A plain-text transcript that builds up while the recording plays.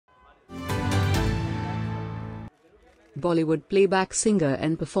Bollywood playback singer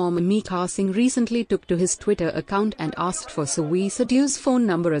and performer Mika Singh recently took to his Twitter account and asked for Singh Sidhu's phone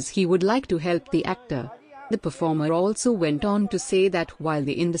number as he would like to help the actor. The performer also went on to say that while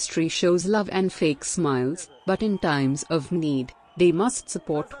the industry shows love and fake smiles, but in times of need, they must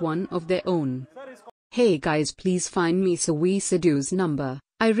support one of their own. Hey guys, please find me Singh Sidhu's number.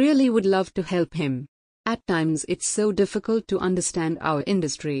 I really would love to help him. At times it's so difficult to understand our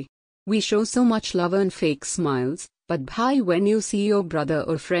industry. We show so much love and fake smiles, but bhai, when you see your brother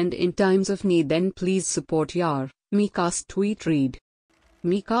or friend in times of need, then please support yaar. Mika's tweet read.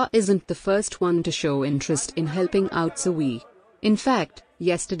 Mika isn't the first one to show interest in helping out Singh. In fact,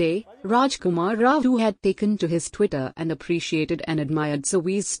 yesterday, Rajkumar Rao too had taken to his Twitter and appreciated and admired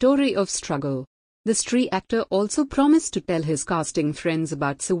Singh's story of struggle. The street actor also promised to tell his casting friends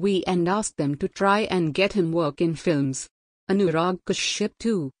about Singh and ask them to try and get him work in films. Anurag Kashyap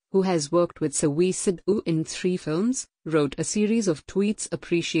too, who has worked with Singh Sidhu in 3 films, wrote a series of tweets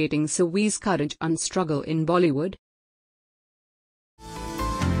appreciating Singh's courage and struggle in Bollywood.